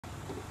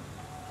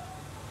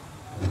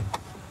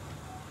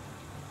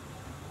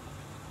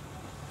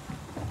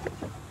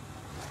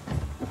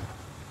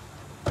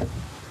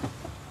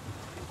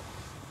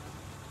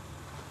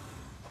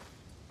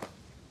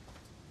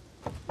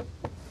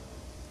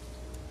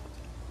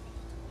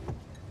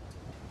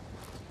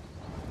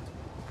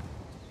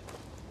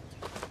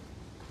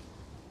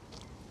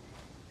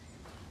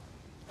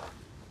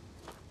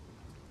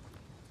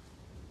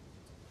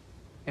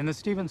In the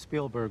Steven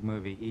Spielberg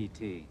movie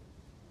E.T.,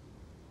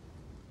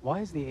 why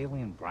is the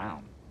alien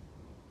brown?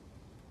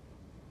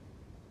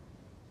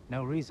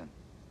 No reason.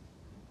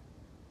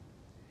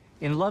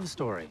 In Love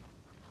Story,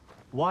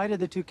 why did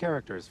the two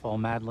characters fall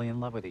madly in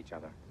love with each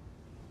other?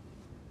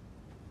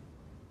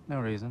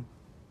 No reason.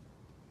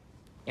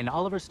 In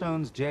Oliver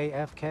Stone's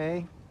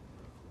JFK,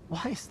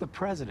 why is the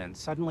president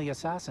suddenly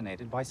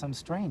assassinated by some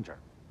stranger?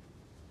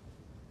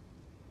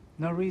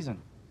 No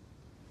reason.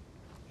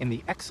 In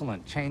the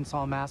excellent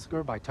Chainsaw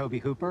Massacre by Tobe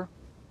Hooper,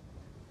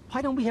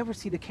 why don't we ever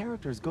see the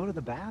characters go to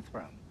the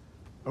bathroom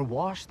or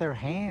wash their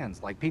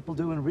hands like people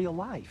do in real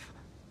life?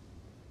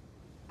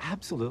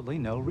 Absolutely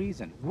no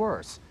reason.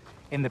 Worse,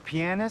 in The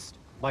Pianist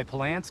by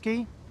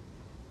Polanski,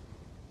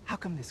 how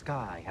come this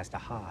guy has to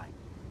hide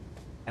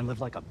and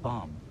live like a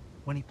bum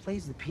when he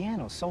plays the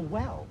piano so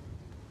well?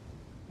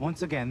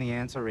 Once again, the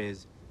answer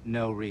is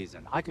no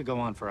reason. I could go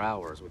on for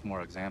hours with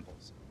more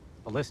examples.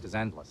 The list is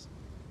endless.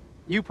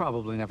 You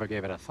probably never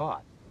gave it a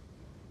thought.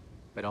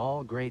 But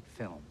all great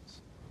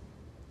films,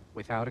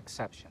 without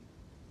exception,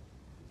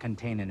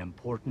 contain an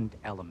important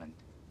element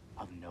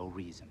of no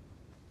reason.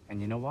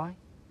 And you know why?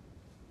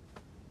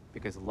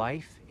 Because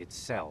life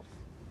itself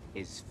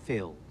is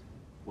filled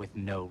with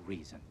no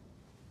reason.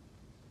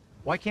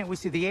 Why can't we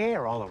see the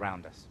air all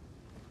around us?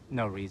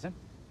 No reason.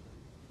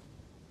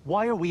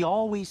 Why are we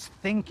always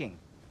thinking?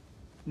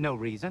 No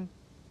reason.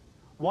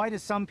 Why do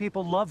some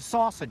people love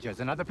sausages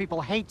and other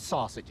people hate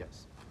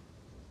sausages?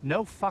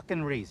 No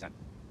fucking reason.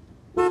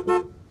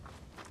 Come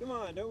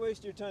on, don't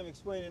waste your time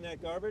explaining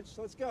that garbage.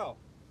 Let's go.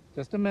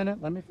 Just a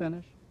minute, let me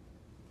finish.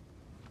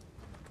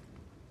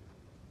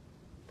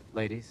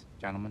 Ladies,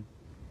 gentlemen,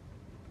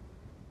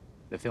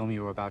 the film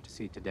you are about to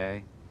see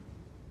today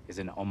is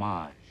an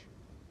homage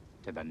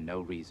to the no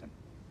reason,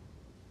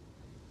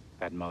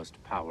 that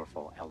most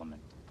powerful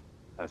element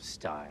of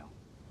style.